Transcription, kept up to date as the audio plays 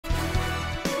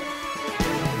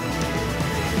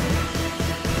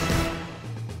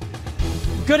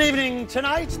Good evening.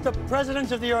 Tonight, the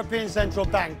President of the European Central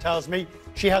Bank tells me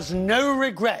she has no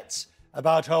regrets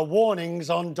about her warnings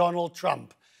on Donald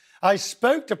Trump. I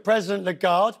spoke to President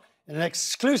Lagarde in an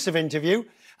exclusive interview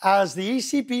as the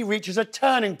ECB reaches a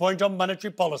turning point on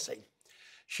monetary policy.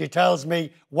 She tells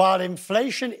me while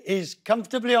inflation is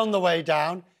comfortably on the way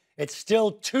down, it's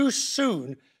still too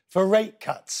soon for rate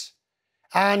cuts.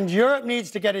 And Europe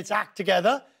needs to get its act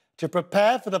together to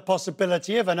prepare for the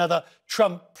possibility of another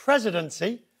Trump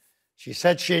presidency. She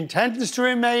said she intends to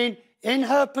remain in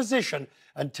her position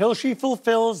until she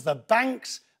fulfills the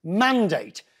bank's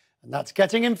mandate, and that's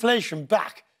getting inflation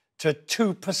back to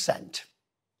 2%.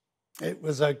 It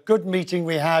was a good meeting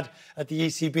we had at the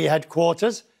ECB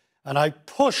headquarters, and I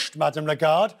pushed Madame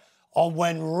Lagarde on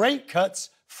when rate cuts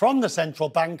from the central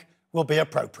bank will be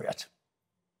appropriate.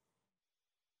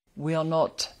 We are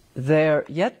not there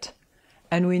yet,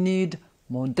 and we need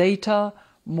more data,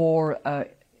 more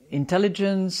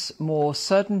intelligence, more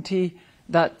certainty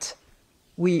that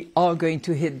we are going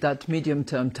to hit that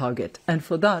medium-term target. And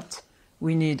for that,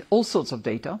 we need all sorts of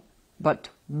data, but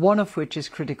one of which is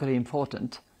critically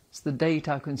important. It's the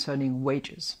data concerning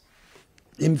wages.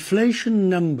 Inflation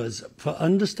numbers, for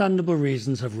understandable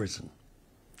reasons, have risen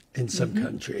in some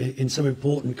countries, in some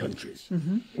important countries.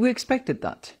 We expected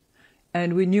that,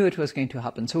 and we knew it was going to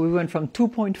happen. So we went from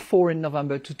 2.4 in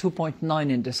November to 2.9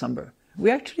 in December. We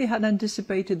actually had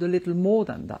anticipated a little more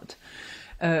than that.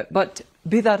 But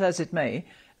be that as it may,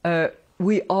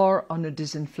 we are on a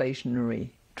disinflationary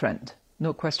trend,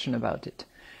 no question about it.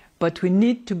 But we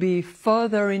need to be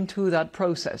further into that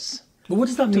process. But what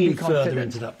does that mean, further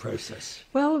into that process?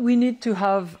 Well, we need to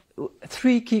have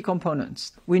three key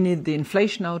components. We need the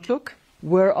inflation outlook.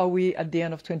 Where are we at the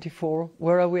end of 24?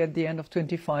 Where are we at the end of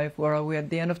 25? Where are we at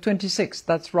the end of 26?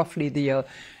 That's roughly the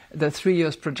 3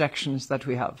 years projections that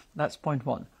we have. That's point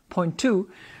one. Point two,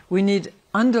 we need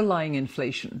underlying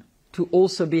inflation to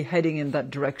also be heading in that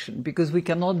direction, because we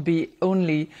cannot be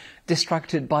only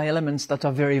distracted by elements that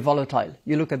are very volatile.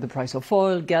 You look at the price of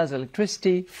oil, gas,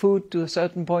 electricity, food to a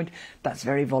certain point, that's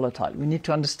very volatile. We need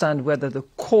to understand whether the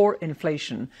core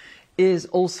inflation is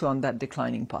also on that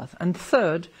declining path. And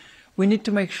third, we need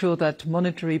to make sure that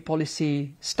monetary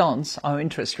policy stance, our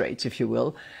interest rates, if you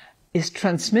will, is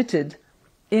transmitted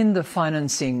in the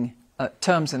financing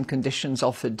terms and conditions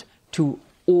offered to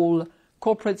all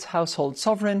corporates, households,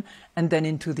 sovereign, and then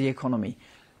into the economy.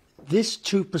 This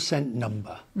 2%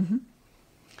 number,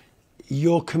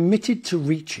 you're committed to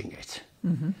reaching it,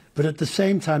 but at the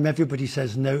same time, everybody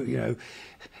says, no, you know,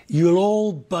 you'll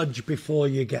all budge before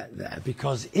you get there,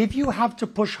 because if you have to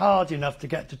push hard enough to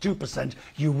get to 2%,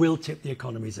 you will tip the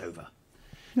economies over.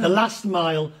 The last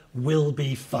mile will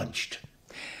be fudged.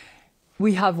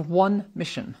 We have one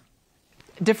mission,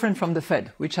 different from the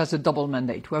Fed, which has a double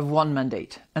mandate. We have one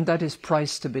mandate, and that is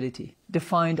price stability,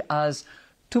 defined as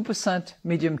 2%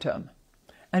 medium term.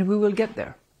 And we will get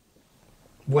there.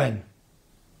 When?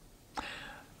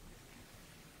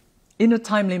 In a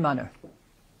timely manner.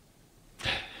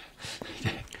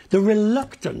 The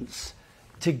reluctance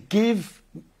to give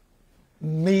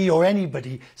me or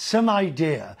anybody some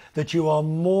idea that you are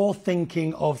more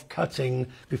thinking of cutting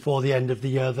before the end of the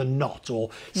year than not,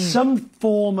 or some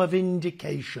form of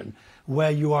indication where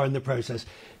you are in the process.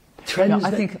 I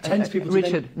think,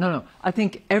 Richard, I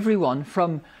think everyone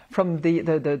from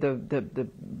the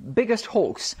biggest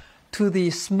hawks to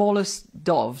the smallest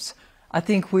doves, I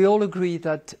think we all agree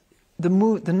that the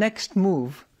next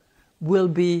move will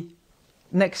be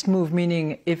next move,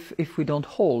 meaning if we don't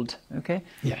hold, okay?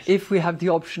 Yes. If we have the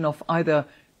option of either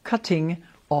cutting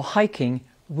or hiking,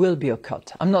 will be a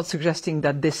cut. I'm not suggesting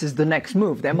that this is the next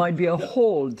move. There might be a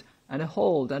hold and a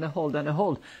hold and a hold and a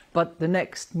hold, but the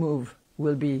next move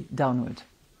will be downward.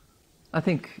 I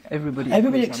think everybody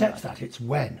accepts that. It's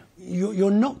when.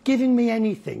 You're not giving me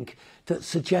anything that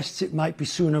suggests it might be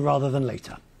sooner rather than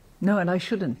later. No, and I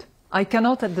shouldn't. I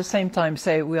cannot at the same time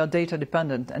say we are data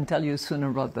dependent and tell you sooner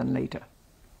rather than later.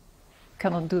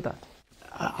 Cannot do that.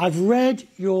 I've read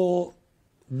your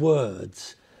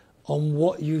words on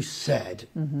what you said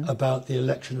about the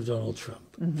election of Donald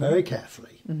Trump very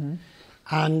carefully.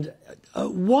 And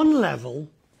at one level,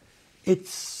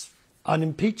 it's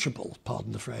unimpeachable,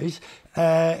 pardon the phrase,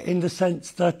 in the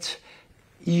sense that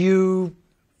you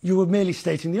were merely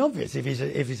stating the obvious. If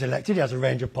he's elected, he has a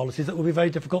range of policies that will be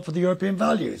very difficult for the European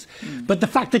values. But the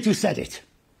fact that you said it,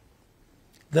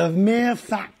 the mere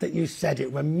fact that you said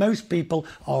it when most people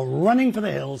are running for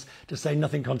the hills to say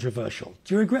nothing controversial.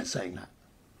 Do you regret saying that?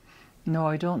 No,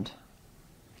 I don't.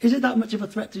 Is it that much of a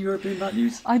threat to European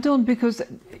values? I don't, because,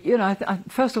 you know,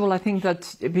 first of all, I think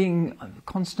that being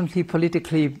constantly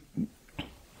politically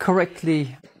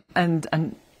correctly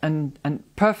and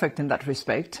perfect in that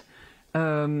respect,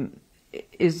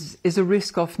 is a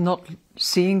risk of not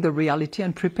seeing the reality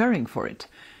and preparing for it.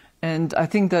 And I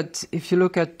think that if you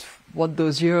look at what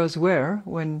those years were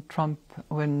when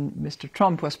Mr.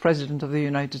 Trump was President of the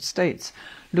United States,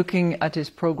 looking at his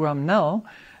program now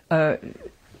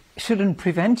shouldn't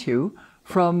prevent you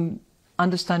from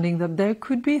understanding that there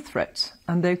could be threats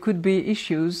and there could be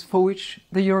issues for which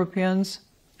the Europeans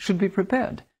should be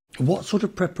prepared. What sort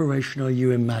of preparation are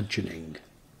you imagining?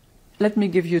 Let me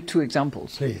give you two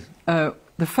examples. Please.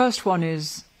 The first one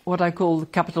is what I call the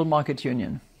capital market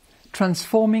union,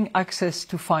 transforming access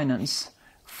to finance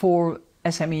for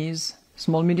SMEs,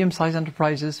 small, medium-sized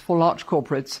enterprises, for large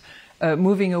corporates,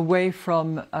 moving away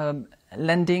from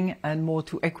lending and more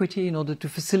to equity in order to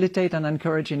facilitate and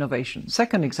encourage innovation.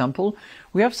 Second example,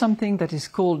 we have something that is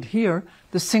called here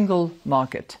the single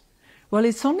market. Well,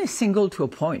 it's only single to a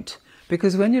point,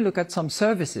 because when you look at some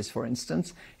services, for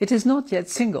instance, it is not yet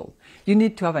single. You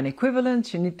need to have an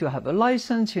equivalent, you need to have a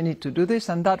license, you need to do this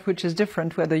and that, which is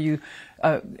different whether you,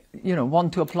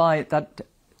 want to apply that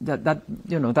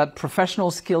professional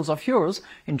skills of yours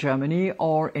in Germany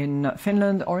or in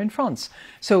Finland or in France.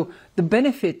 So the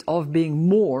benefit of being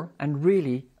more and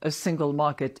really a single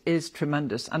market is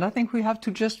tremendous. And I think we have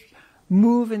to just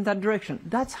move in that direction.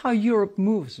 That's how Europe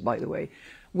moves, by the way,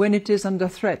 when it is under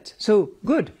threat. So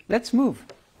good, let's move.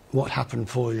 What happened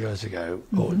 4 years ago,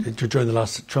 or during the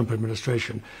last Trump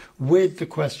administration, with the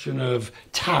question of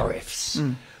tariffs,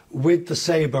 with the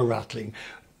saber rattling?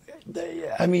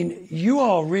 I mean, you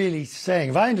are really saying,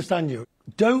 if I understand you,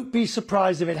 don't be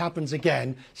surprised if it happens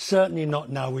again, certainly not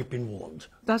now, we've been warned.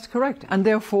 That's correct. And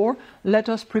therefore, let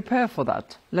us prepare for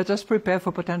that. Let us prepare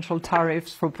for potential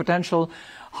tariffs, for potential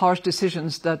harsh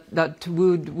decisions that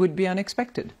would be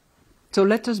unexpected. So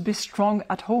let us be strong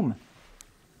at home.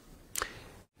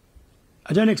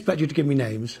 I don't expect you to give me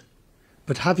names,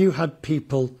 but have you had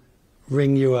people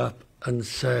ring you up and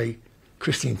say,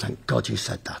 Christine, thank God you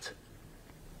said that?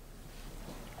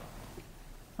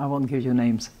 I won't give you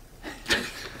names.